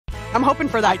I'm hoping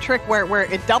for that trick where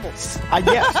it doubles.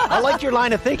 Yes, I like your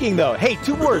line of thinking, though. Hey,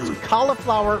 2 words,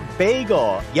 cauliflower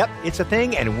bagel. Yep, it's a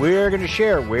thing, and we're going to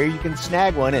share where you can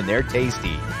snag one, and they're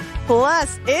tasty.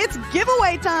 Plus, it's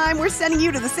giveaway time. We're sending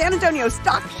you to the San Antonio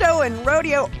Stock Show and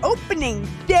Rodeo opening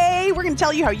day. We're going to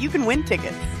tell you how you can win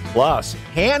tickets. Plus,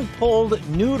 hand-pulled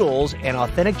noodles and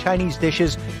authentic Chinese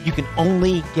dishes you can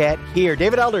only get here.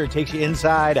 David Elder takes you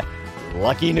inside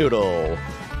Lucky Noodle.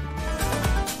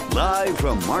 Live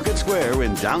from Market Square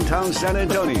in downtown San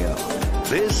Antonio,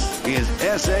 this is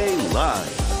SA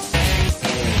Live.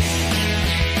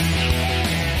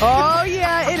 Oh,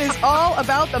 yeah, it is all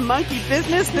about the monkey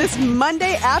business this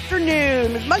Monday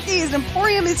afternoon. Monkey's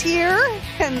Emporium is here,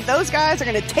 and those guys are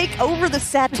going to take over the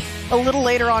set a little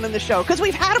later on in the show, because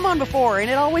we've had them on before, and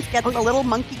it always gets a little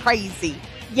monkey crazy.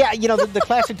 Yeah, the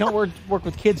classic don't work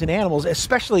with kids and animals,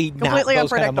 especially completely not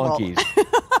those kind of unpredictable monkeys.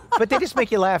 But they just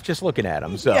make you laugh just looking at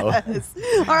them. So. Yes.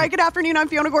 All right, good afternoon. I'm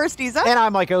Fiona Gorstiza. And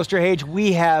I'm Mike Osterhage.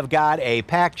 We have got a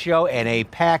packed show and a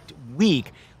packed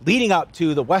week leading up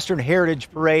to the Western Heritage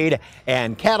Parade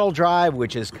and Cattle Drive,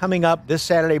 which is coming up this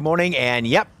Saturday morning. And,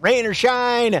 yep, rain or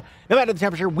shine, no matter the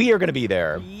temperature, we are going to be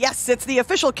there. Yes, it's the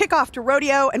official kickoff to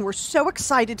rodeo, and we're so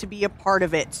excited to be a part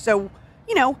of it. So,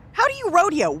 how do you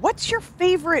rodeo? What's your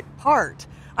favorite part?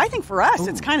 I think for us,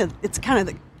 it's kind of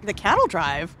the cattle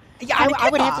drive. Yeah, I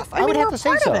would have to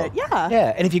say so.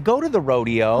 Yeah. And if you go to the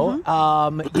rodeo,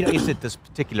 is it this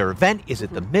particular event? Is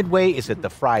it the Midway? Is it the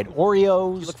fried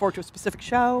Oreos? You look forward to a specific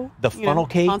show. The funnel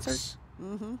cakes. Concert.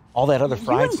 All that other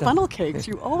fried stuff. Funnel cakes.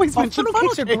 You always mention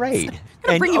funnel cakes. Are great.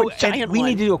 And bring you a giant we one.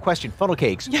 need to do a question. Funnel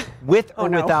cakes with or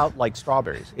without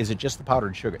strawberries? Is it just the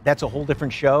powdered sugar? That's a whole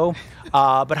different show.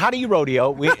 But how do you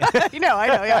rodeo? I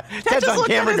know. Yeah. Ted's on just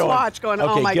camera at his watch going,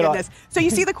 okay, oh my goodness. So you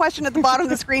see the question at the bottom of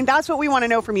the screen. That's what we want to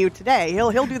know from you today.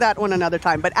 He'll do that one another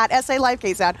time. But at SA Live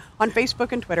Ksat on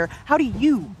Facebook and Twitter, how do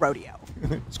you rodeo?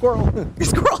 Squirrel,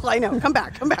 I know. Come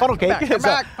back. Funnel cake.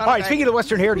 All right, speaking of the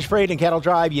Western Heritage Parade and Cattle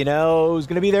Drive, who's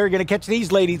going to be there? You're going to catch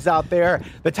these ladies out there.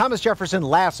 The Thomas Jefferson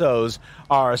Lassos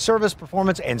are a service,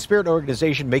 performance, and spirit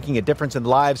organization making a difference in the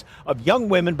lives of young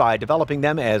women by developing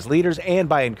them as leaders and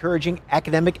by encouraging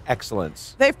academic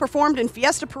excellence. They've performed in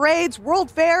fiesta parades, world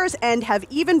fairs, and have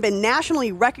even been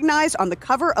nationally recognized on the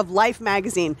cover of Life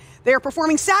magazine. They are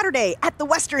performing Saturday at the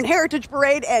Western Heritage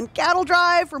Parade and Cattle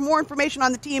Drive. For more information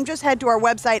on the team, just head to our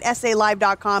website,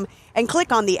 salive.com, and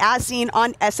click on the As Seen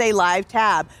on SA Live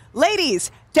tab.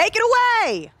 Ladies, take it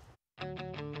away!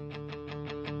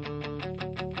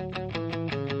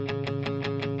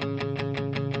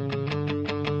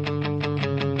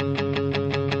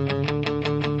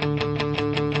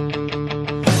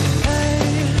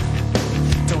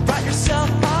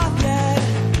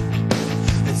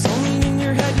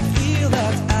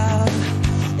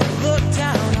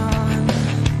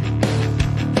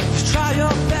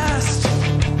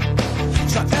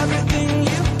 Everything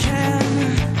you can,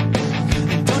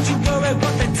 and don't you worry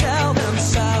what they tell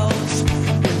themselves.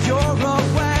 When you're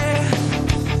away,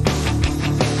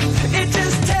 it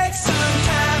just takes some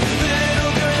time.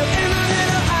 Little girl in a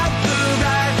little out the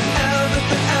right.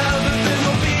 Everything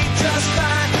will be just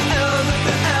fine.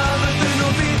 Everything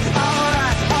will be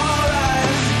alright.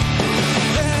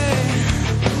 Hey,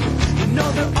 you know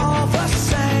they're all the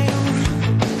same.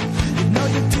 You know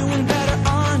you're doing better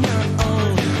on your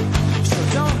own.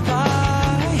 Don't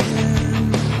buy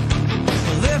in.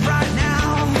 Live right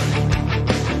now.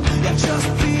 Yeah, just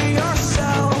be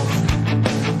yourself.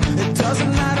 It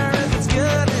doesn't matter if it's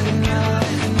good enough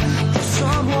for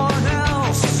someone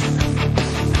else.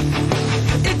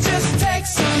 It just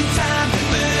takes some time.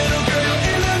 Little girl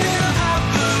in a little out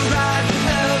the right.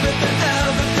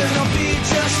 Everything will be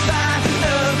just fine.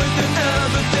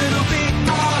 Everything will be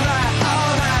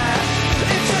alright.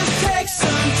 It just takes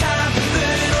some time.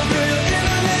 Little girl in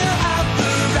a little out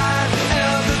the right.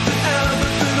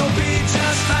 Everything will be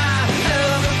just fine.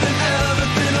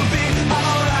 Everything will be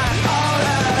alright.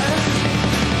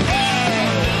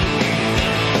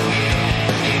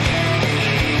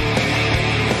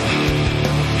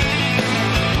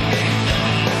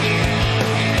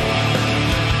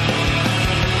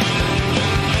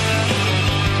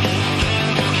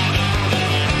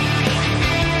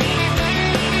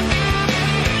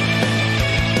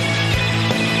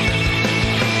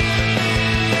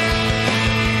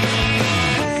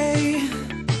 Hey,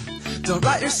 don't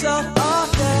write yourself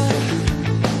off yet.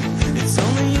 It's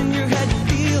only in your head you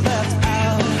feel left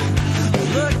out or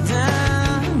looked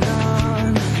down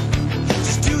on.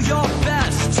 Just do your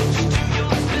best. Do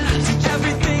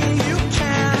everything you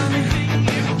can.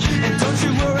 And don't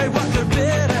you worry what their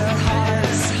bitter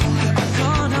hearts are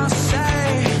gonna say.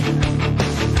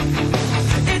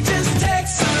 It just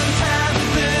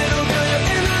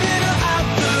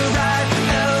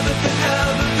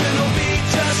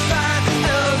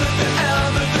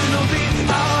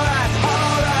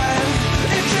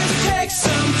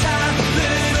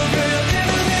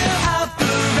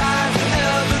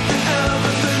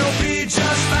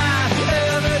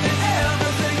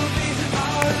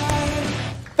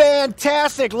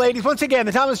Fantastic, ladies. Once again,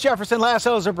 the Thomas Jefferson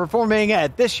Lassos are performing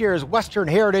at this year's Western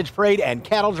Heritage Parade and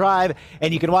Cattle Drive,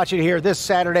 and you can watch it here this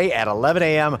Saturday at 11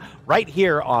 a.m. right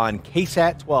here on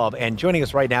Ksat 12. And joining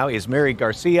us right now is Mary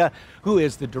Garcia, who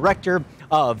is the director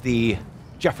of the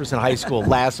Jefferson High School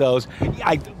Lassos.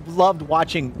 I loved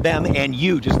watching them and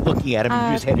you just looking at them.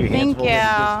 You just had your hands full.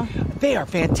 Thank you. They are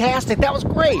fantastic. That was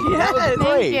great. That was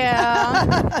great.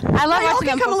 Thank you. I love Y'all watching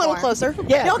can them come a little perform. closer.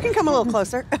 Yeah. Y'all can come a little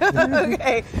closer.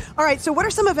 Okay. All right. So what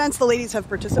are some events the ladies have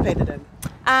participated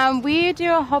in? We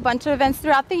do a whole bunch of events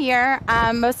throughout the year,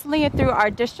 mostly through our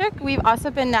district. We've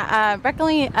also been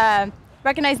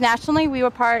recognized nationally. We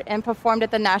were part and performed at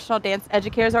the National Dance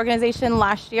Educators Organization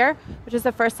last year, which is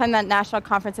the first time that national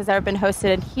conference has ever been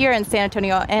hosted here in San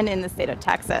Antonio and in the state of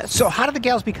Texas. So how did the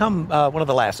gals become one of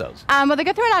the Lassos? Well, they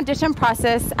go through an audition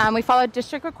process. We follow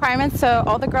district requirements, so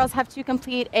all the girls have to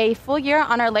complete a full year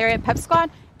on our Lariat Pep Squad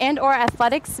and or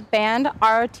athletics, band,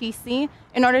 ROTC,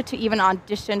 in order to even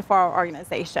audition for our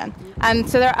organization.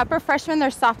 So they're upper freshmen,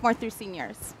 they're sophomore through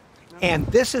seniors. And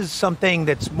this is something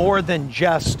that's more than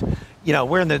just, you know,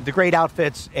 wearing the great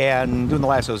outfits and doing the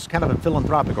lassos. It's kind of a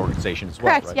philanthropic organization as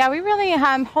well. Correct. Right? Yeah, we really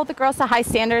hold the girls to high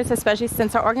standards, especially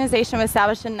since our organization was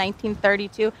established in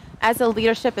 1932 as a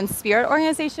leadership and spirit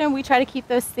organization. We try to keep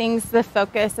those things the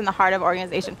focus and the heart of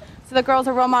organization. So the girls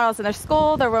are role models in their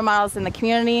school, they're role models in the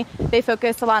community. They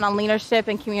focus a lot on leadership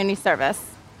and community service.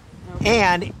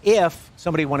 And if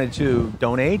somebody wanted to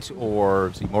donate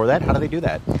or see more of that, how do they do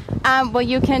that? Well,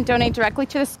 you can donate directly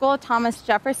to the school, Thomas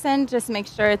Jefferson. Just make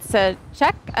sure it's a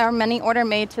check or money order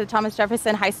made to the Thomas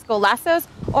Jefferson High School Lassos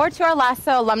or to our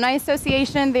Lasso Alumni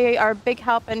Association. They are a big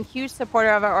help and huge supporter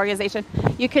of our organization.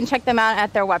 You can check them out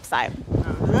at their website.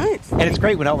 All right. And it's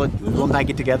great when all the alumni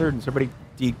get together and somebody,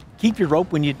 do you keep your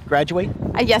rope when you graduate?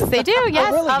 Yes, they do.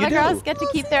 Yes, really? all You the do? girls get to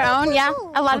keep their own. Yeah,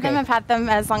 a lot of them Okay. have had them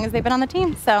as long as they've been on the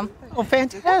team. So. Oh,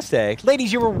 fantastic.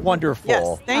 Ladies, you were wonderful.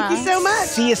 Yes. Thank you so much.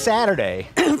 See you Saturday.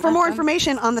 For more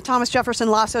information on the Thomas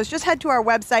Jefferson Lassos, just head to our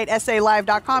website,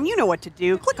 salive.com. You know what to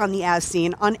do. Click on the As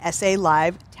Seen on SA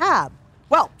Live tab.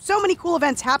 Well, so many cool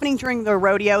events happening during the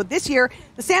rodeo. This year,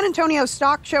 the San Antonio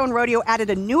Stock Show and Rodeo added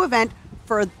a new event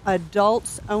for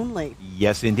adults only.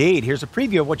 Yes, indeed. Here's a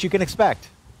preview of what you can expect.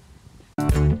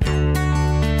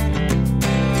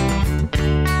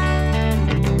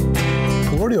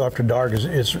 Rodeo After Dark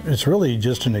it's really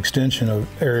just an extension of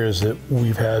areas that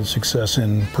we've had success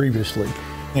in previously.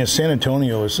 And San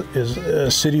Antonio is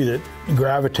a city that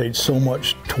gravitates so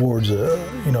much towards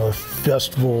a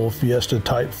festival, fiesta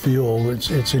type feel.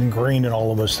 It's ingrained in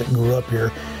all of us that grew up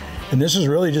here. And this is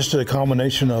really just a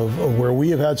combination of where we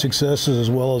have had successes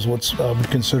as well as what's I would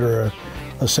consider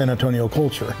a San Antonio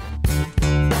culture.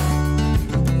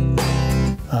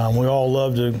 We all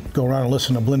love to go around and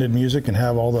listen to blended music and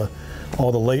have all the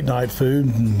late night food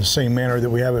in the same manner that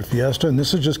we have at Fiesta, and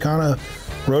this is just kind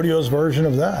of rodeo's version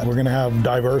of that. We're going to have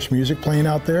diverse music playing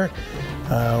out there.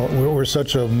 We're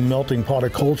such a melting pot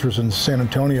of cultures in San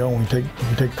Antonio, and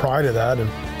we take pride of that and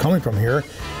coming from here.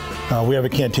 We have a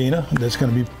cantina that's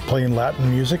going to be playing Latin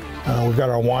music. We've got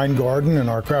our wine garden and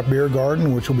our craft beer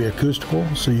garden, which will be acoustical,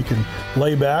 so you can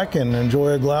lay back and enjoy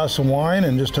a glass of wine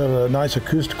and just have a nice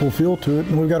acoustical feel to it.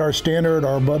 And we've got our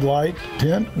Bud Light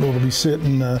tent. It'll be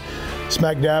sitting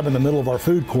smack dab in the middle of our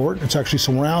food court. It's actually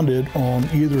surrounded on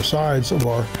either sides of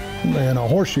our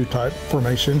horseshoe type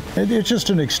formation. It's just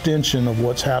an extension of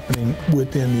what's happening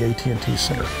within the AT&T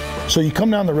Center. So you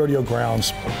come down the rodeo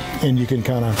grounds and you can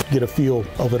kind of get a feel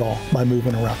of it all by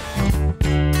moving around.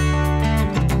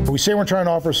 We say we're trying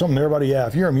to offer something to everybody. Yeah,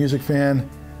 if you're a music fan,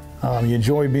 you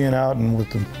enjoy being out and with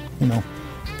the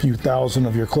few thousand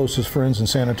of your closest friends in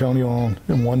San Antonio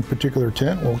in one particular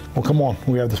tent, well, come on,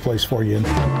 we have this place for you. Okay,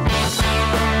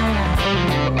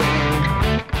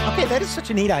 that is such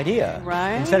a neat idea.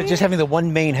 Right. Instead of just having the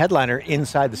one main headliner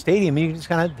inside the stadium, you can just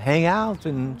kind of hang out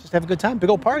and just have a good time. Big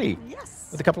old party. Yes.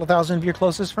 With a couple of thousand of your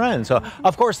closest friends. So,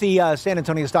 of course, the San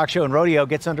Antonio Stock Show and Rodeo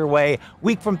gets underway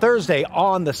week from Thursday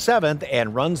on the 7th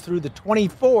and runs through the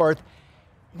 24th.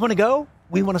 You want to go?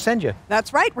 We want to send you.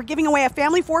 That's right. We're giving away a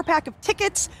family 4-pack of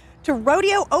tickets to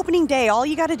Rodeo Opening Day. All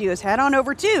you got to do is head on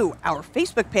over to our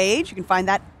Facebook page. You can find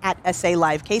that at SA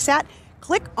Live KSAT.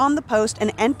 Click on the post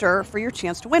and enter for your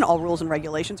chance to win. All rules and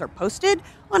regulations are posted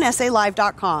on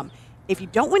SALive.com. If you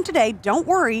don't win today, don't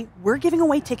worry. We're giving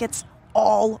away tickets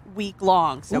all week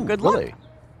long. So good luck. Really?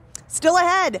 Still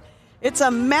ahead, it's a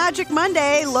Magic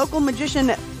Monday. Local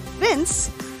magician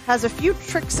Vince has a few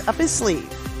tricks up his sleeve.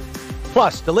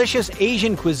 Plus, delicious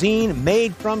Asian cuisine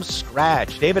made from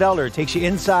scratch. David Elder takes you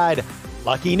inside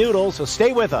Lucky Noodle, so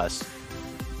stay with us.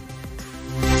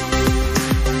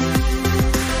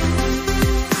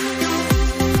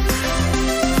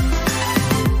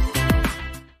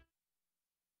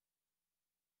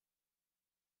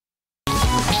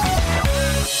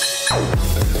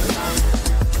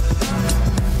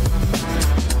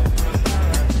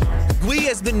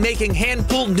 has been making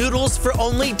hand-pulled noodles for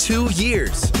only 2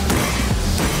 years.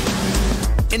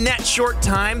 In that short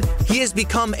time, he has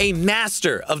become a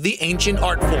master of the ancient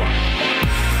art form.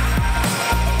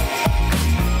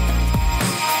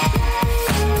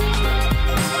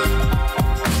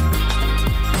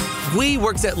 Gui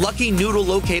works at Lucky Noodle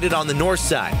located on the north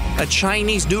side, a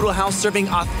Chinese noodle house serving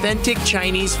authentic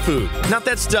Chinese food. Not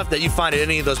that stuff that you find at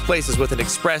any of those places with an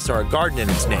express or a garden in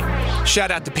its name.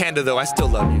 Shout out to Panda though, I still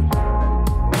love you.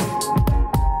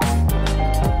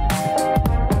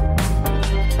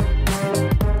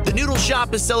 The noodle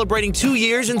shop is celebrating 2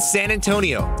 years in San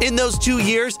Antonio. In those 2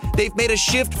 years, they've made a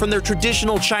shift from their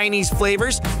traditional Chinese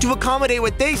flavors to accommodate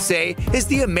what they say is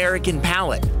the American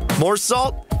palate. More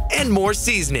salt and more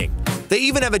seasoning. They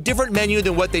even have a different menu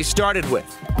than what they started with.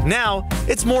 Now,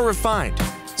 it's more refined,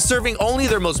 serving only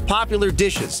their most popular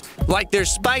dishes, like their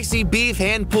spicy beef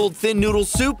hand-pulled thin noodle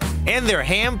soup and their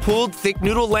ham-pulled thick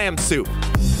noodle lamb soup.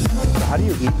 How do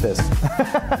you eat this?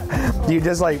 Do you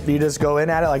just go in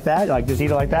at it like that? Like just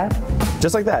eat it like that?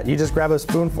 Just like that. You just grab a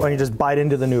spoonful and you just bite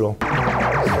into the noodle.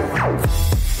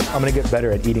 I'm gonna get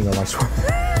better at eating them, I swear.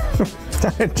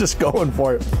 Just going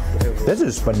for it. This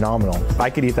is phenomenal. I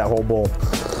could eat that whole bowl.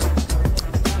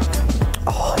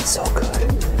 Oh, it's so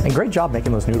good. And great job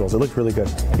making those noodles. It looks really good.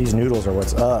 These noodles are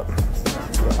what's up.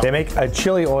 They make a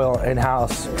chili oil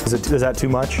in-house. Is that too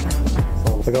much?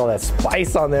 Look at all that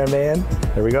spice on there, man.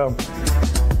 There we go.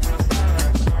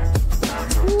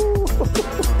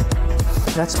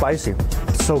 That's spicy.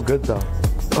 It's so good though.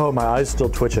 Oh, my eye's still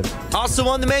twitching. Also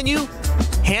on the menu,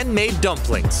 handmade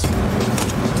dumplings.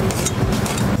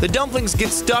 The dumplings get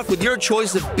stuffed with your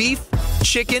choice of beef,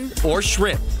 chicken, or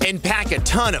shrimp and pack a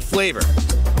ton of flavor.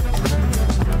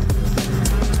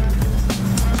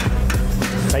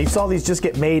 Now you saw these just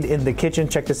get made in the kitchen.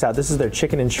 Check this out. This is their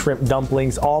chicken and shrimp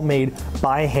dumplings, all made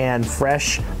by hand,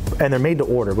 fresh, and they're made to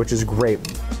order, which is great.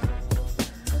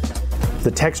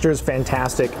 The texture is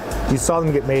fantastic. You saw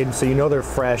them get made, so you know they're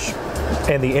fresh.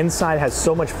 And the inside has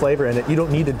so much flavor in it. You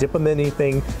don't need to dip them in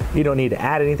anything. You don't need to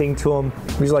add anything to them.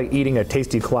 It's like eating a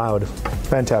tasty cloud.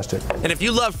 Fantastic. And if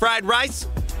you love fried rice,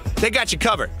 they got you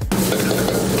covered.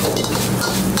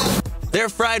 Their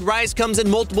fried rice comes in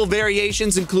multiple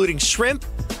variations, including shrimp,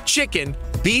 chicken,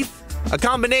 beef, a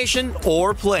combination,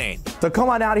 or plain. So come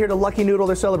on out here to Lucky Noodle.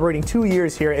 They're celebrating 2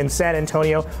 years here in San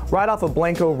Antonio, right off of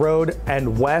Blanco Road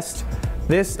and West.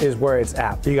 This is where it's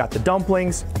at. You got the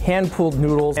dumplings, hand-pulled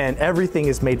noodles, and everything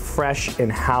is made fresh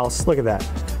in-house. Look at that.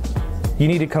 You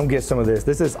need to come get some of this.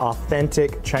 This is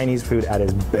authentic Chinese food at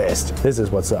its best. This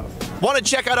is what's up. Want to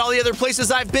check out all the other places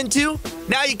I've been to?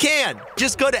 Now you can.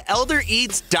 Just go to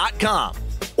eldereats.com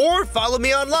or follow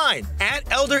me online at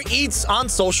eldereats on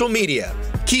social media.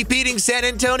 Keep eating San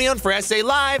Antonio, and for SA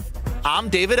Live, I'm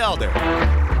David Elder.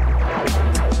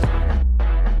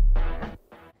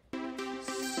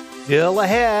 Still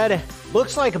ahead.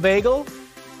 Looks like a bagel,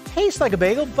 tastes like a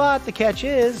bagel, but the catch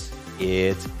is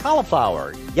it's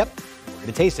cauliflower. Yep, we're going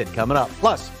to taste it coming up.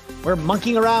 Plus, we're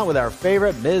monkeying around with our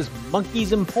favorite Ms.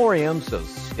 Monkey's Emporium, so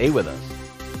stay with us.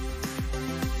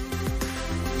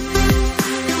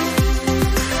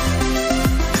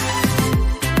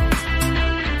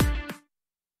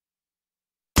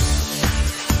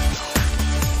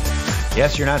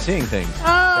 Yes, you're not seeing things. Oh.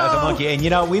 That's a monkey. And, you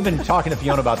know, we've been talking to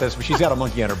Fiona about this, but she's got a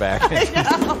monkey on her back.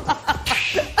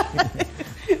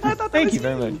 Thank you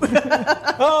very much.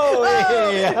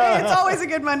 It's always a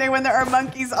good Monday when there are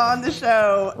monkeys on the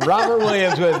show. Robert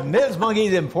Williams with Ms.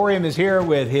 Monkey's Emporium is here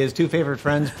with his two favorite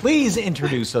friends. Please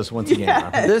introduce us once again,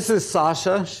 Robert. This is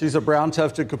Sasha. She's a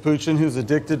brown-tufted capuchin who's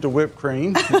addicted to whipped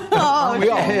cream. Oh, we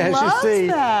all love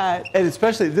that. And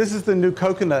especially, this is the new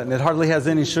coconut, and it hardly has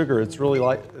any sugar. It's really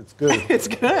it's good. It's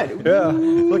good. Yeah,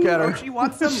 look at her. She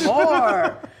wants some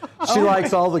more. She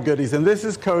likes all the goodies. And this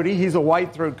is Cody. He's a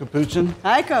white-throat capuchin.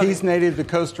 Hi, Cody. He's native to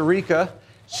Costa Rica.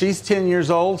 She's 10 years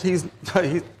old. He's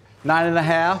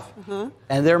 9.5.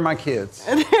 And they're my kids.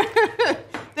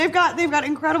 They've got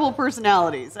incredible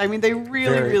personalities. I mean, they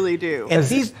really do. And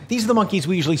these are the monkeys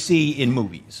we usually see in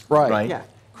movies. Right. Yeah.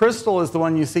 Crystal is the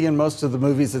one you see in most of the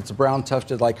movies. It's brown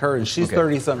tufted like her, and she's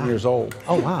 30-something years old.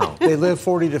 Oh, wow. They live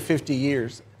 40 to 50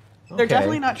 years. They're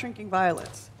definitely not shrinking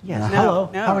violets. Yeah. No, Hello.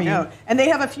 No, how are no. you? And they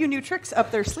have a few new tricks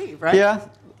up their sleeve, right? Yeah.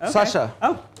 Okay. Sasha.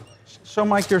 Oh. Show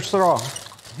Mike your straw.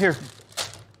 Here.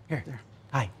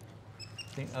 Hi.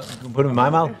 Put him in my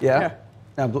mouth? Yeah.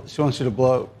 Now she wants you to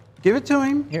blow. Give it to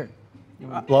him. Here. You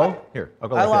want to blow? Here. I'll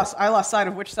go I lost sight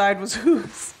of which side was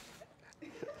whose.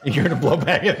 You're going to blow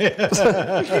back at it.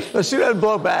 No, she doesn't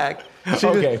blow back.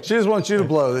 She just wants you to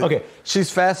blow. Okay.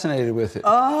 She's fascinated with it.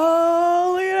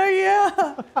 Oh,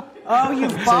 yeah. Oh,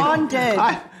 you've bonded.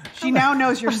 She now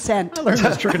knows your scent. I learned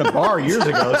this trick in a bar years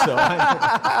ago, so.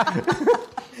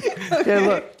 Yeah,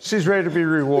 look, she's ready to be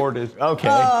rewarded. Okay.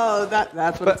 Oh,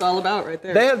 that's what it's all about right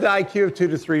there. They have the IQ of 2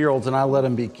 to 3 year olds, and I let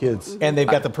them be kids. And they've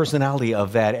got the personality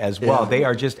of that as well. Yeah. They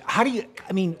are just,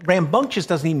 rambunctious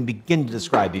doesn't even begin to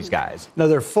describe these guys. No,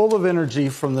 they're full of energy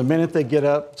from the minute they get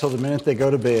up till the minute they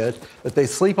go to bed. But they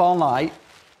sleep all night.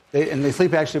 They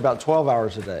sleep actually about 12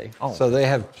 hours a day. Oh. So they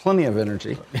have plenty of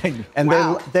energy. And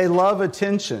Wow. they love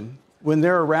attention. When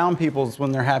they're around people is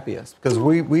when they're happiest, because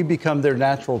we become their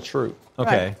natural truth.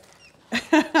 Okay.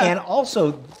 And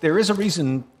also, there is a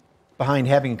reason behind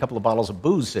having a couple of bottles of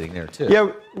booze sitting there, too.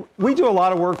 Yeah, we do a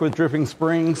lot of work with Dripping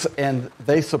Springs, and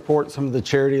they support some of the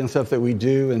charity and stuff that we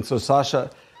do. And so,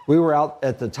 Sasha, we were out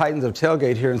at the Titans of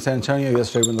Tailgate here in San Antonio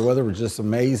yesterday when the weather was just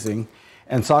amazing.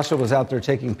 And Sasha was out there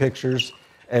taking pictures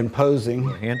and posing.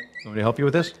 Hand, want me to help you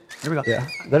with this? Here we go. Yeah,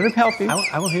 let him help you.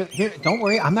 I will here. Don't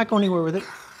worry, I'm not going anywhere with it.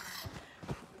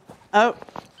 Oh.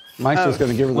 Mike's just going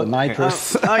to give her the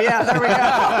nitrous. Oh, yeah, there we go.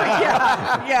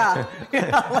 Yeah.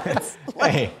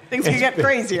 Hey, things can get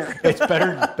crazier. It's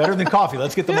better than coffee.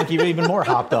 Let's get the monkey even more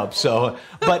hopped up. So,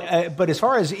 but as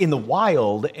far as in the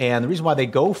wild, and the reason why they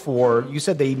go for, you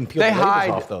said they even peel the labels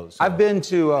off those. So. I've been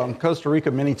to Costa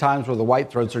Rica many times where the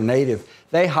whitethroats are native.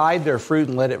 They hide their fruit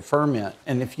and let it ferment.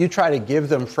 And if you try to give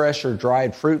them fresh or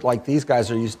dried fruit like these guys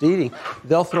are used to eating,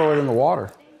 they'll throw it in the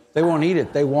water. They won't eat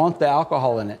it. They want the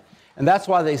alcohol in it. And that's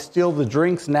why they steal the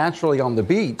drinks naturally on the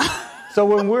beach. So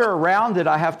when we're around it,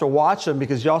 I have to watch them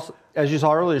because, as you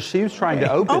saw earlier, she was trying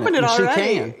to open it. And already.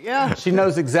 She can. Yeah. She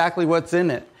knows exactly what's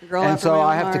in it. And so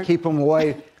I have to keep them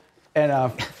away.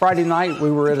 And Friday night,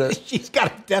 we were at a... She's got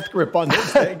a death grip on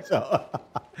this thing. So.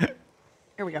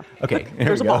 Here we go. Okay,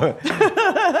 There's a ball.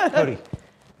 Cody.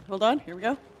 Hold on. Here we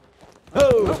go.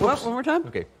 Oh, one more time.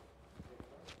 Okay.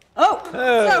 Oh,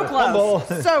 so close. fumble.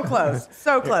 So close.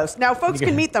 So close. Now, folks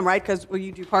can meet them, right? Because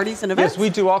you do parties and events? Yes, we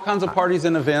do all kinds of parties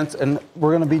and events, and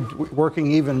we're going to be working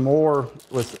even more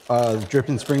with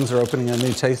Dripping Springs. Are opening a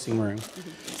new tasting room.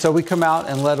 So we come out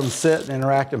and let them sit and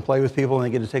interact and play with people, and they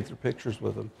get to take their pictures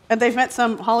with them. And they've met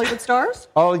some Hollywood stars?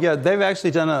 Oh, yeah. They've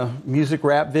actually done a music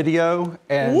rap video.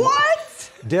 And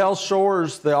What? Dale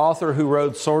Shores, the author who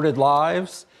wrote Sordid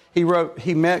Lives, he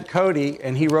met Cody,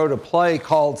 and he wrote a play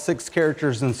called 6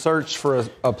 Characters in Search for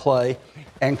a Play,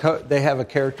 and they have a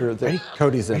character that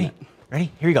Cody's in it.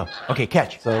 Ready? Here you go. Okay,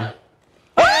 catch. So,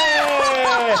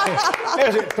 Hey!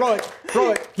 There's it. Throw it.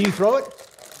 Can you throw it?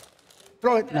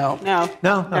 Throw it. no.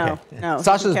 No.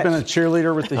 Sasha's been a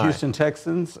cheerleader with the Houston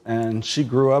Texans, and she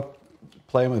grew up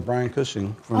playing with Brian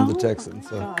Cushing from the Texans.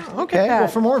 So. Okay. Well,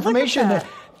 for more information,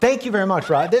 thank you very much,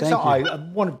 Rod. That's Thank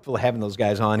you. wonderful having those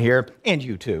guys on here, and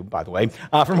you too, by the way.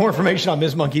 For more information on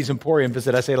Ms. Monkey's Emporium,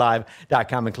 visit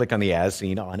SALive.com and click on the As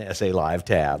Seen on SA Live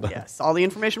tab. Yes, all the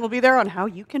information will be there on how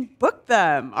you can book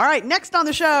them. All right, next on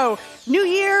the show, New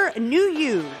Year, New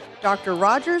You. Dr.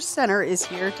 Rogers Center is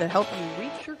here to help you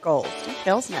reach your goals.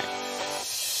 Details next.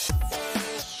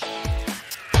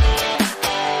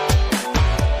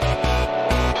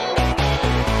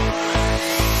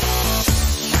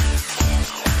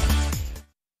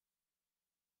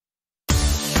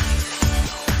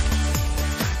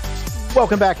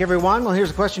 Welcome back, everyone. Well,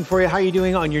 here's a question for you. How are you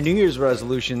doing on your New Year's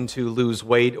resolution to lose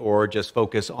weight or just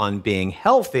focus on being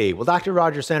healthy? Well, Dr.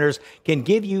 Rogers Centers can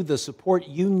give you the support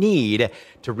you need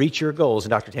to reach your goals. And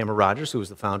Dr. Tamara Rogers, who is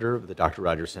the founder of the Dr.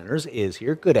 Rogers Centers, is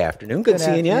here. Good afternoon. Good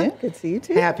seeing you. Good to see you,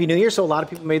 too. Happy New Year. So a lot of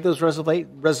people made those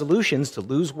resolutions to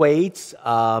lose weight,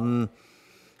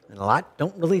 and a lot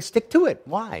don't really stick to it.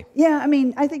 Why? Yeah, I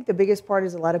mean, I think the biggest part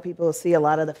is a lot of people see a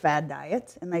lot of the fad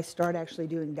diets, and they start actually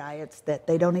doing diets that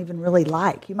they don't even really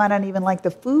like. You might not even like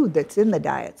the food that's in the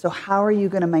diet. So how are you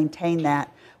going to maintain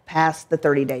that past the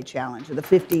 30-day challenge or the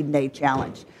 15-day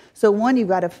challenge? So one, you've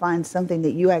got to find something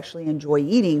that you actually enjoy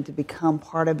eating to become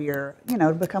part of your,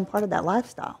 to become part of that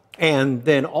lifestyle. And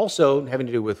then also having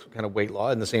to do with kind of weight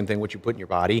loss and the same thing what you put in your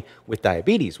body with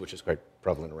diabetes, which is quite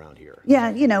prevalent around here.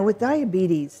 Yeah, with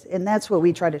diabetes, and that's what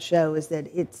we try to show is that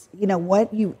it's,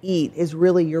 what you eat is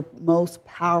really your most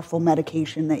powerful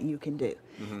medication that you can do.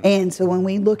 Mm-hmm. And so when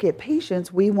we look at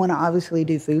patients, we want to obviously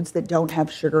do foods that don't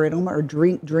have sugar in them or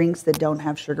drink drinks that don't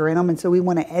have sugar in them. And so we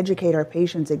want to educate our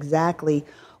patients exactly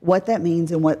what that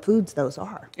means and what foods those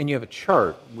are. And you have a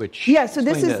chart which so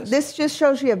this just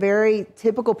shows you a very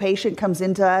typical patient comes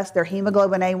into us. Their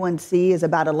hemoglobin A1C is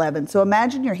about 11. So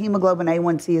imagine your hemoglobin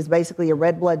A1C is basically a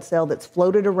red blood cell that's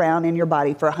floated around in your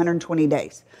body for 120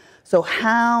 days. So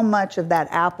how much of that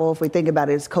apple, if we think about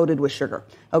it, is coated with sugar?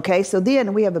 Okay, so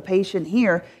then we have a patient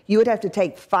here. You would have to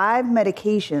take 5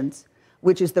 medications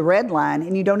which is the red line,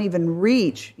 and you don't even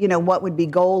reach, what would be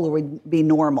goal or would be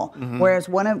normal. Whereas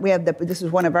this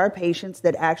is one of our patients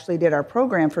that actually did our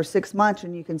program for 6 months,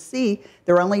 and you can see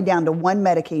they're only down to one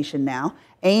medication now,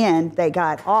 and they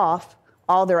got off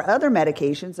all their other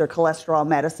medications, their cholesterol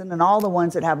medicine, and all the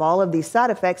ones that have all of these side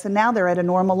effects, and now they're at a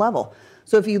normal level.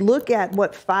 So if you look at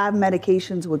what 5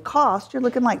 medications would cost, you're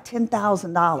looking like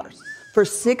 $10,000 for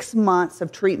 6 months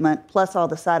of treatment plus all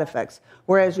the side effects.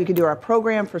 Whereas you could do our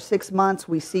program for 6 months,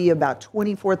 we see about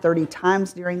 24, 30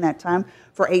 times during that time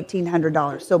for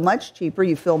 $1,800. So much cheaper,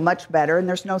 you feel much better, and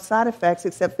there's no side effects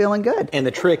except feeling good. And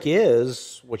the trick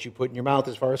is what you put in your mouth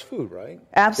as far as food, right?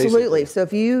 Absolutely. Basically. So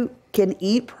if you can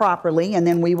eat properly, and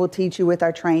then we will teach you with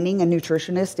our training and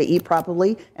nutritionists to eat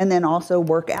properly, and then also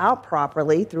work out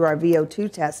properly through our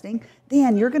VO2 testing,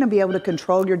 then you're going to be able to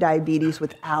control your diabetes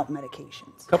without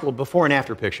medications. A couple of before and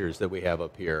after pictures that we have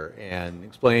up here, and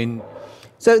explain.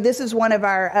 So this is one of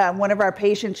our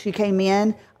patients. She came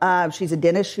in. She's a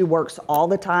dentist. She works all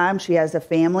the time. She has a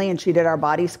family, and she did our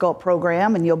body sculpt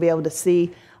program. And you'll be able to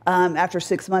see after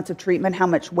 6 months of treatment how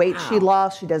much weight she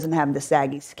lost. She doesn't have the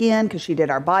saggy skin because she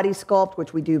did our body sculpt,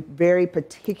 which we do very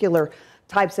particular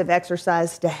types of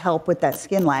exercise to help with that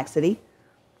skin laxity.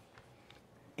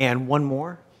 And one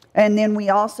more. And then we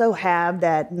also have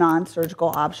that non-surgical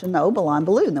option, the Obalon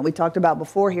balloon that we talked about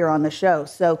before here on the show.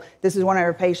 So this is one of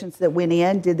our patients that went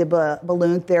in, did the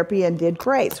balloon therapy, and did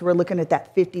great. So we're looking at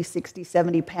that 50, 60,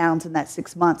 70 pounds in that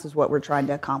 6 months is what we're trying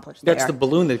to accomplish there. That's the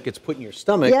balloon that gets put in your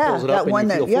stomach, fills it up, and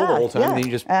you feel full the whole time, and then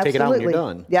you just take it out and you're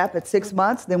done. Yep, at 6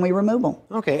 months, then we remove them.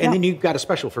 Okay, and then you've got a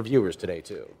special for viewers today,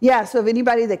 too. Yeah, so if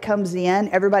anybody that comes in,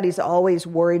 everybody's always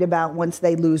worried about once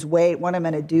they lose weight, what I'm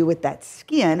going to do with that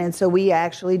skin. And so we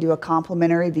actually do a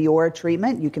complimentary Viora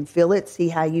treatment. You can feel it, see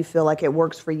how you feel like it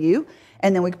works for you.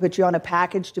 And then we can put you on a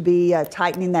package to be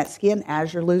tightening that skin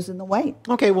as you're losing the weight.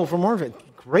 Okay, well, for more of it,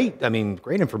 great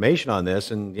information on this.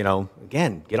 And,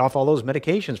 again, get off all those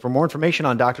medications. For more information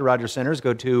on Dr. Rogers Centers,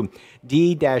 go to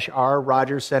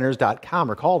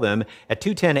d-rrogerscenters.com or call them at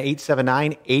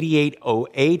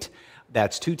 210-879-8808.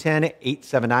 That's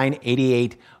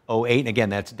 210-879-8808. And again,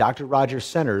 that's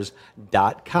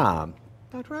drrogerscenters.com.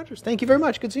 Dr. Rogers, thank you very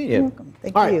much. Good seeing you. You're welcome.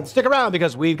 Thank All you. right, stick around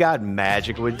because we've got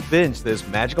Magic with Vince this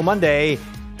Magical Monday.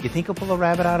 You think he'll pull a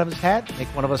rabbit out of his hat, make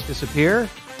one of us disappear?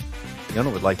 Fiona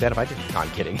would like that if I did. No, I'm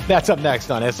kidding. That's up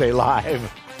next on SA Live.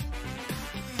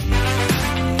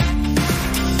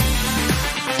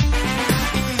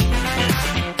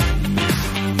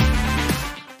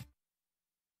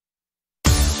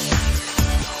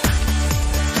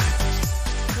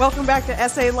 Welcome back to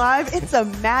SA Live. It's a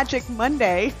Magic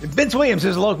Monday. Vince Williams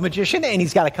is a local magician, and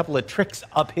he's got a couple of tricks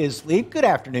up his sleeve. Good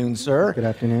afternoon, sir. Good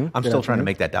afternoon. I'm still trying to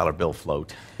make that dollar bill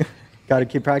float. Got to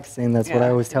keep practicing. That's what I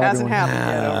always tell everyone. Hasn't happened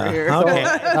yet over here. Okay.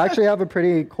 I actually have a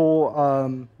pretty cool,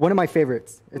 one of my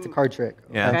favorites. It's a card trick.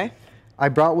 Yeah. Okay. I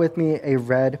brought with me a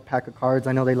red pack of cards.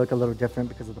 I know they look a little different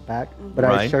because of the back, but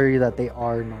I assure you that they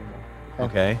are normal.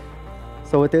 Okay.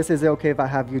 So with this, is it okay if I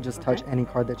have you just touch any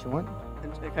card that you want?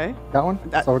 Okay. That one?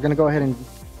 So we're going to go ahead and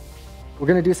we're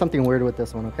going to do something weird with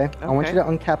this one, okay? I want you to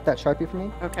uncap that Sharpie for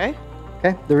me. Okay.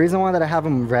 Okay. The reason why that I have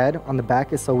them red on the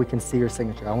back is so we can see your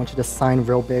signature. I want you to sign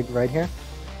real big right here.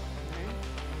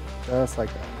 Just like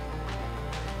that.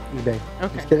 eBay.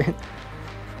 Okay. Just kidding.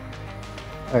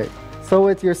 All right. So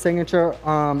with your signature,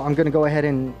 I'm going to go ahead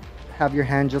and have your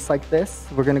hand just like this.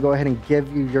 We're going to go ahead and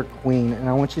give you your queen. And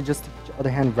I want you just to put your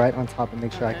other hand right on top and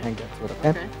make sure I can't get to it,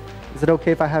 okay? Is it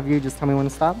okay if I have you just tell me when to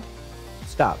stop?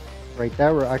 Stop. Right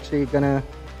there. We're actually going to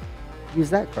use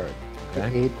that card.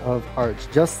 The 8 of Hearts.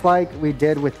 Just like we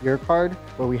did with your card,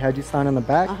 where we had you sign on the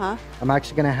back, I'm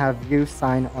actually going to have you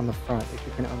sign on the front. If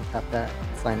you can uncap that,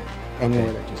 sign it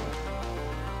anywhere that you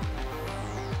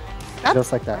want.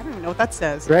 Just like that. I don't even know what that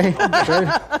says. Right?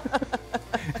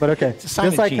 But okay. Just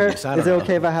like her, is it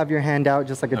okay if I have your hand out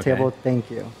just like a table? Thank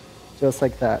you. Just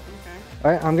like that. All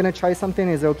right, I'm going to try something.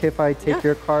 Is it okay if I take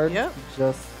your card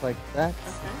just like that?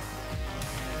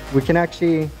 We can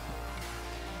actually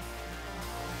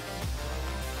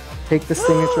take the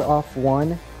signature off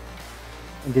one.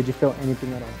 And did you feel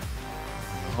anything at all?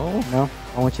 Oh. No?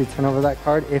 I want you to turn over that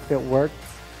card. If it works,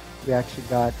 we actually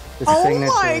got the Oh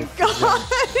signature. my gosh!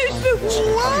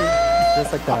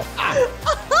 Just like that.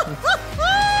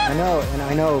 I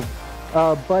know.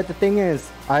 But the thing is,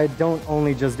 I don't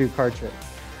only just do card tricks.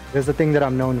 There's a thing that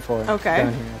I'm known for down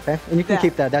here, okay? And you can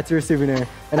keep that. That's your souvenir.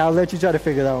 And I'll let you try to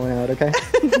figure that one out, okay?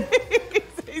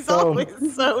 He's always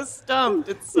so stumped.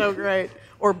 It's so great.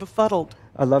 Or befuddled.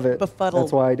 I love it. Befuddled.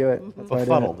 That's why I do it. That's why I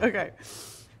do it. Okay.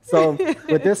 So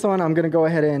with this one, I'm going to go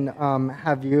ahead and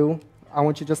have you, I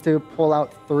want you just to pull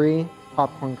out 3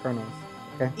 popcorn kernels.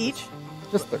 Okay. Each?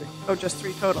 Just 3. Oh, just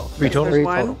 3 total. 3 total? There's 3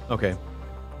 one. total. Okay.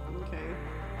 Okay.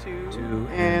 2 2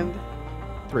 and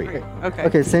 3. 3. Okay.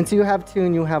 Okay, since you have 2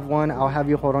 and you have 1, I'll have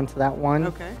you hold on to that one.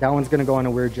 Okay. That one's gonna go on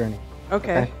a weird journey.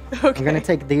 Okay. I'm gonna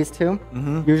take these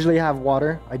 2. Usually I have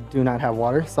water. I do not have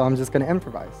water, so I'm just gonna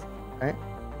improvise. Right?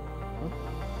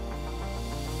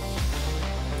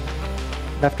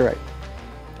 Left or right?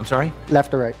 I'm sorry?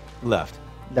 Left or right? Left.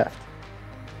 Left.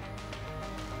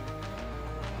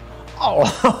 Oh.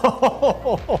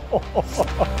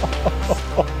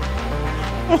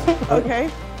 Okay.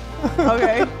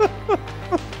 Okay.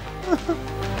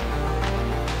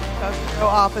 Doesn't go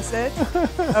opposite.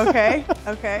 Okay.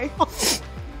 Okay.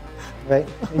 Right?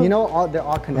 And you know, they're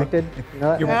all connected. You know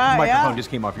that? Your Yeah, microphone yeah. just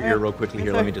came off your ear real quickly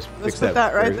here. Let me just Let's fix put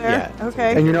that right there. Yeah.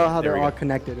 Okay. And you know how There they're we all go.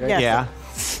 connected, right? Yes. Yeah.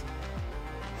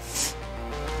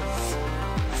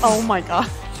 Oh my god.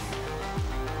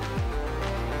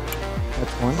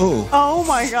 That's one. Ooh. Oh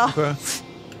my god. Okay.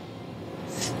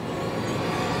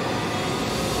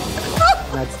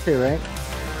 And that's 2, right?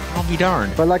 I'll be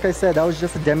darned. But like I said, that was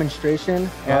just a demonstration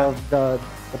Yeah. of the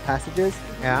passages.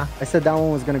 Yeah. I said that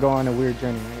one was gonna go on a weird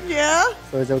journey, right? Yeah.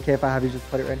 So is it okay if I have you just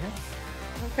put it right here?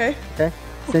 Okay. Okay?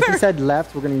 Since you said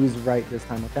left, we're gonna use right this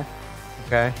time, okay?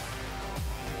 Okay.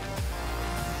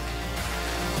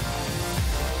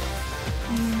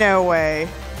 No way.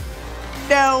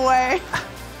 No way.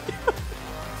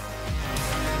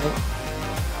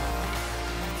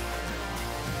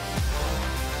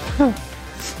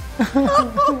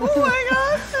 Oh my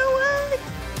gosh, no way.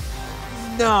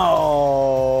 No.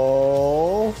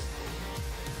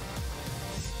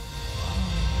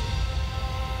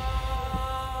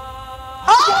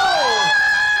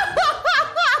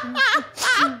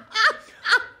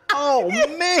 Oh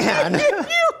man.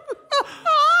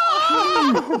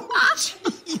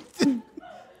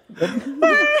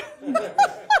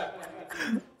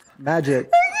 Magic.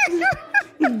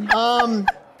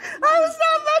 I was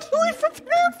not mentally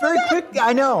prepared for Very that. quick.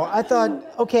 I know. I thought,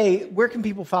 okay, where can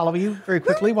people follow you very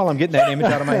quickly while I'm getting that image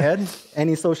out of my head?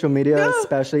 Any social media,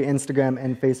 especially Instagram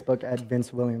and Facebook at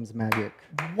Vince Williams Magic.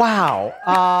 Wow.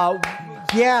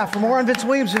 Yeah, for more on Vince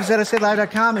Williams, visit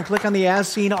SALive.com and click on the As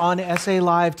Seen on SA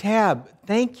Live tab.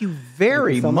 Thank you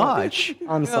very so much.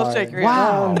 I'm I'll sorry. shake your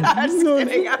Wow. hand. I'm just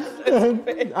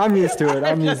kidding. I'm used to it.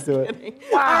 I'm used to it.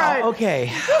 Wow.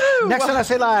 Okay. Next on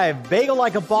SA Live, bagel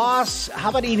like a boss. How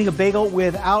about eating a bagel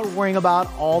without worrying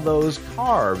about all those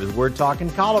carbs? We're talking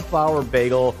cauliflower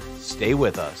bagel. Stay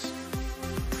with us.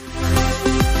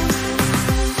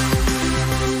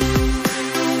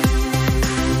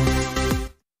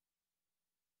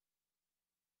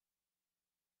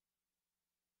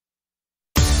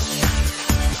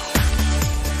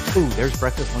 Ooh, there's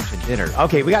breakfast, lunch, and dinner.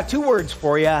 Okay, we got 2 words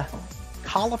for you.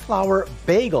 Cauliflower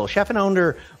bagel. Chef and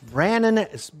owner Brandon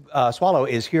Swallow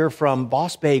is here from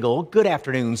Boss Bagel. Good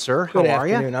afternoon, sir. How Good are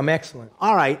you? afternoon. I'm excellent.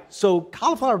 All right. So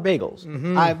cauliflower bagels.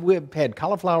 We've had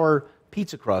cauliflower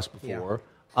pizza crust before.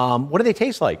 What do they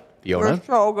taste like, Fiona? They're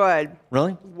so good.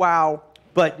 Really? Wow.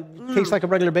 But taste like a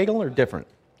regular bagel or different?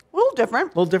 A little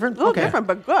different. A little different? A little Okay. different,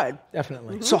 but good.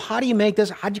 Definitely. So how do you make this?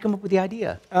 How'd you come up with the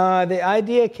idea? The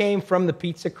idea came from the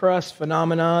pizza crust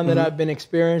phenomenon that I've been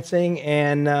experiencing,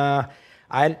 and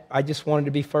I just wanted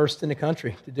to be first in the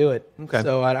country to do it. Okay.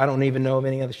 So I don't even know of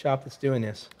any other shop that's doing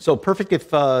this. So perfect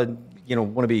if want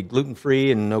to be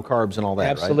gluten-free and no carbs and all that,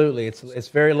 right? Absolutely. It's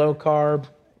very low carb.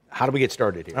 How do we get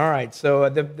started here? All right. So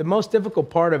the most difficult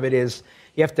part of it is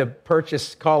you have to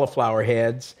purchase cauliflower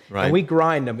heads, Right. and we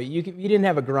grind them. But you didn't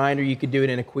have a grinder, you could do it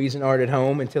in a Cuisinart at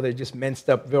home until they're just minced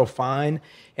up real fine.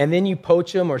 And then you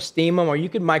poach them or steam them, or you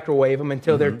could microwave them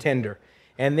until they're tender.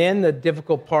 And then the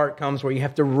difficult part comes where you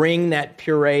have to wring that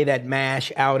puree, that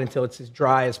mash out until it's as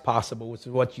dry as possible, which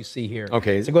is what you see here.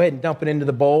 Okay. So go ahead and dump it into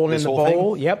the bowl. And This in the whole thing?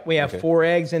 bowl, yep, we have Okay. 4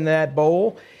 eggs in that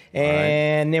bowl.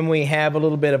 And then we have a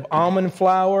little bit of almond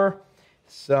flour,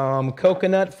 some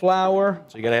coconut flour.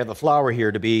 So you got to have the flour here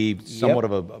to be somewhat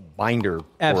of a binder for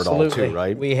Absolutely. it all too,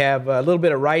 right? We have a little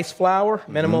bit of rice flour,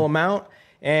 minimal amount,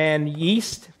 and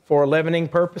yeast for leavening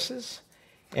purposes.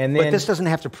 And then But this doesn't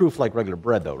have to proof like regular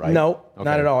bread, though, right? No, Okay.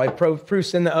 not at all. It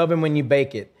proofs in the oven when you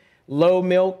bake it. Low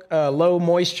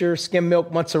moisture skim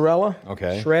milk mozzarella,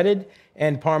 Okay. shredded,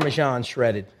 and Parmesan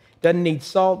shredded. Doesn't need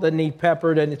salt, doesn't need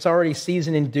pepper, and it's already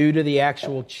seasoning due to the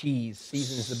actual cheese.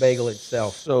 Seasons the bagel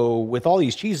itself. So with all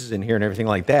these cheeses in here and everything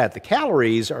like that, the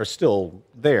calories are still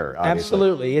there, obviously.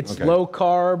 Absolutely. It's Okay. low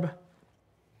carb,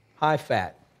 high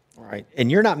fat. All right. And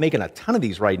you're not making a ton of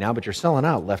these right now, but you're selling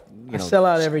out I sell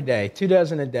out every day, 2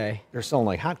 dozen a day. They're selling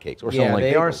like hotcakes. Or selling Yeah, like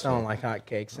they are bagels. selling like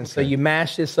hotcakes. And so you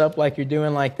mash this up like you're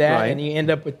doing like that, Right. and you end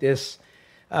up with this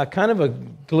kind of a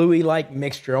gluey-like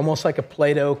mixture, almost like a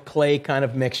Play-Doh clay kind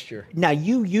of mixture. Now,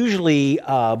 you usually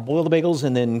boil the bagels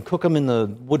and then cook them in the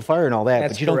wood fire and all that,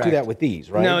 That's but you don't do correct. that with these,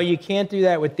 right? No, you can't do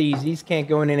that with these. These can't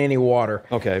go in any water.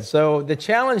 Okay. So the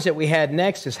challenge that we had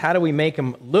next is how do we make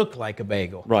them look like a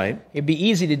bagel? Right. It'd be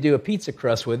easy to do a pizza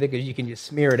crust with it because you can just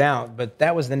smear it out, but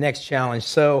that was the next challenge.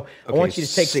 So I want you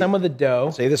to take some of the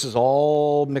dough. Say this is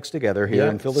all mixed together here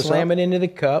and fill this Slam up. it into the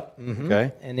cup.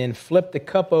 Okay. And then flip the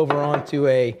cup over onto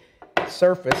a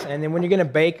surface, and then when you're going to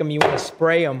bake them, you want to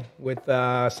spray them with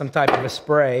some type of a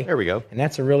spray. There we go. And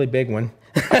that's a really big one.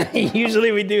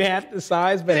 Usually we do half the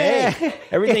size, but hey,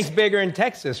 everything's bigger in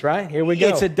Texas, right? Here we go.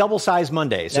 It's a double-sized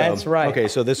Monday. So, That's right. Okay,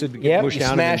 so this would Yep, push you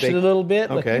down smash and it a little bit.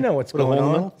 Look, Okay. you know what's Put a going hole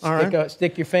in the on. middle? All right.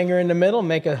 Stick your finger in the middle,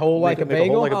 make a hole like a Make a hole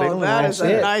bagel. like a bagel. Oh, that That's is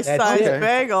a it. nice That's sized it.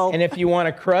 bagel. And if you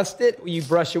want to crust it, you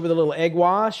brush it with a little egg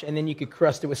wash, and then you could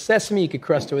crust it with sesame, you could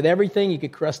crust it with everything, you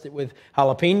could crust it with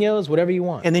jalapenos, whatever you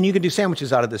want. And then you can do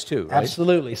sandwiches out of this too, right?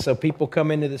 Absolutely. So people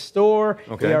come into the store,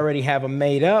 Okay. we already have them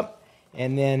made up,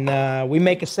 and then we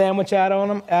make a sandwich out of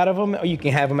them, or you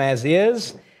can have them as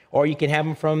is, or you can have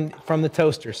them from the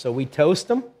toaster. So we toast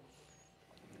them.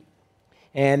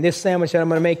 And this sandwich that I'm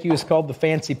going to make you is called the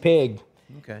Fancy Pig.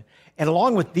 Okay. And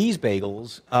along with these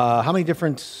bagels, how many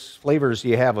different flavors do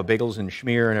you have of bagels and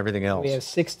schmear and everything else? We have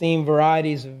 16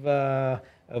 varieties of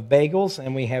bagels,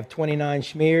 and we have 29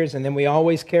 schmears, and then we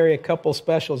always carry a couple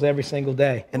specials every single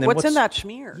day. And then What's in that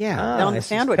schmear? Yeah. On the this is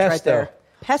sandwich right pesto. there.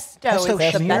 Pesto is the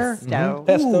schmear? pesto.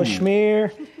 Pesto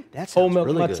schmear, That whole sounds milk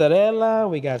really good. mozzarella,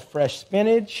 we got fresh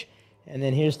spinach, and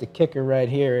then here's the kicker right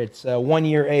here. It's 1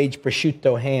 year aged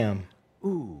prosciutto ham.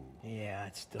 Ooh. Yeah,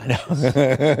 it's delicious.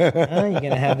 You're going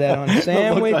to have that on a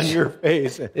sandwich. Look on your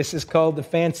face. This is called the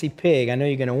Fancy Pig. I know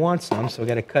you're going to want some, so I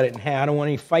got to cut it in half. I don't want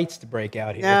any fights to break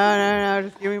out here. No,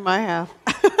 just give me my half.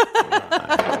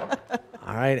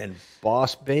 All right, and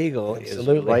Boss Bagel is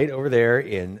Absolutely. right over there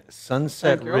in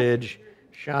Sunset Thank you. Ridge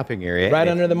shopping area. Right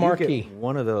And under the if you marquee. get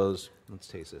one of those. Let's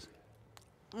taste this.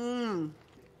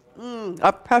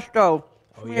 A pesto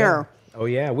Oh, schmear. yeah. Oh,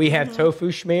 yeah. We have tofu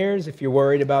schmears if you're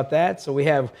worried about that. So we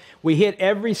hit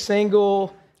every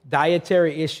single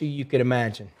dietary issue you could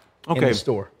imagine in Okay. the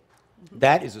store.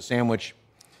 That is a sandwich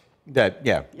that,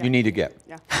 you need to get.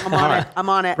 Yeah, I'm on it. I'm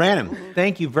on it. Brandon,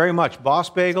 thank you very much. Boss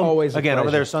Bagel. Always a Again, over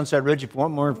pleasure. there, Sunset Ridge, if you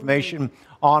want more information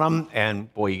on them,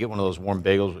 and boy, you get one of those warm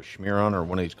bagels with schmear on or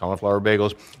one of these cauliflower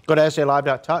bagels, go to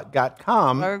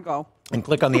salive.com There you go. and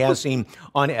click on the As Seen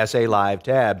on SA Live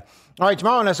tab. All right,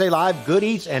 tomorrow on SA Live, good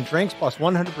eats and drinks plus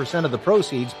 100% of the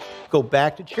proceeds go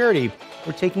back to charity.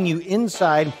 We're taking you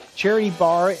inside Charity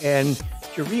Bar and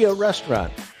Cheria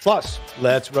Restaurant. Plus,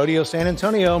 let's rodeo San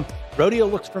Antonio. Rodeo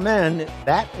looks for men.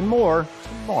 That and more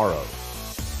tomorrow.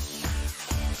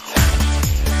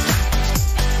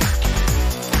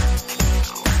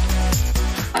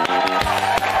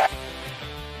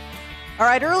 All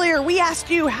right, earlier we asked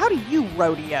you, how do you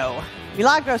rodeo?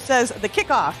 Milagro says, the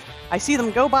kickoff. I see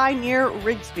them go by near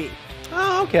Rigsby.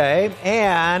 Oh, okay.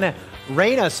 And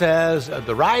Raina says,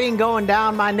 the riding going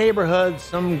down my neighborhood,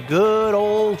 some good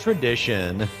old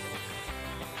tradition.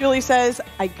 Julie says,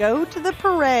 I go to the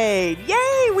parade.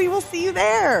 Yay, we will see you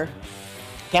there.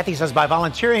 Kathy says, by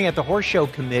volunteering at the Horse Show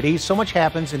Committee, so much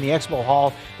happens in the expo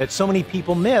hall that so many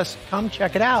people miss. Come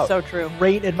check it out. So true.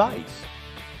 Great advice.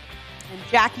 And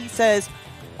Jackie says,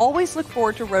 always look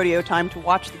forward to rodeo time to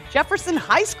watch the Jefferson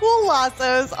High School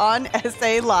Lassos on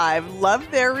SA Live. Love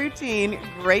their routine.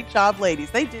 Great job, ladies.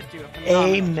 They did do a phenomenal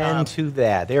Amen job. to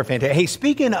that. They're fantastic. Hey,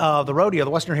 speaking of the rodeo,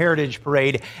 the Western Heritage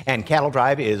Parade and Cattle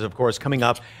Drive is, of course, coming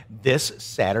up this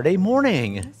Saturday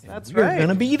morning. Yes, that's We're right. going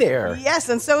to be there. Yes,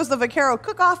 and so is the Vaquero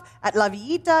Cook-Off at La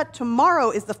Villita. Tomorrow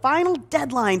is the final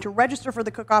deadline to register for the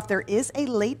cook-off. There is a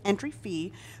late entry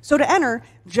fee. So to enter,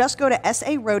 just go to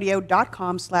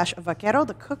sarodeo.com/vaquero.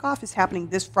 The cook-off is happening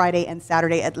this Friday and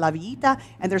Saturday at La Villita,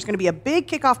 and there's going to be a big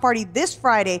kickoff party this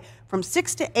Friday from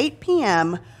 6 to 8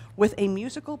 p.m. with a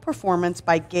musical performance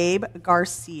by Gabe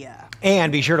Garcia.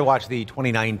 And be sure to watch the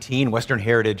 2019 Western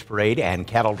Heritage Parade and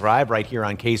Cattle Drive right here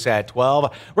on Ksat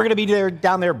 12. We're going to be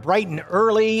down there bright and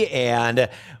early, and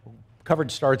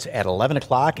coverage starts at 11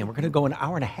 o'clock, and we're going to go an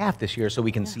hour and a half this year so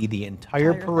we can see the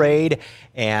entire parade.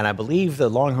 And I believe the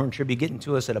Longhorn should be getting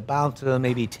to us at about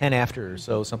maybe 10 after or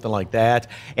so, something like that.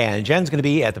 And Jen's going to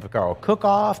be at the Vaquero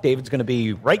Cook-Off. David's going to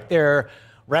be right there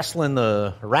wrestling.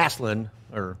 What's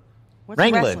he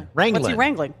Wrangling. What's he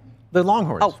wrangling? The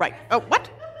Longhorns. Oh, right. Oh, what?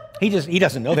 He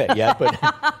doesn't know that yet, but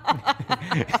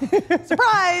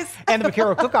Surprise! And the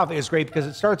Vaquero Cook-Off is great because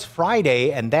it starts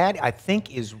Friday, and that I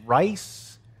think is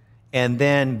rice And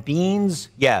then beans,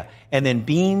 and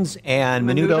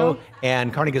menudo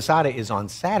and carne asada is on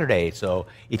Saturday. So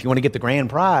if you want to get the grand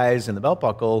prize and the belt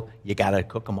buckle, you got to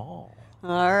cook them all.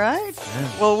 All right.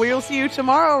 Well, we'll see you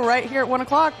tomorrow right here at 1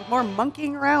 o'clock with more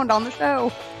monkeying around on the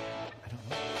show. I don't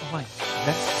know. Oh, my.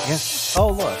 Yes.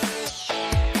 Oh, look.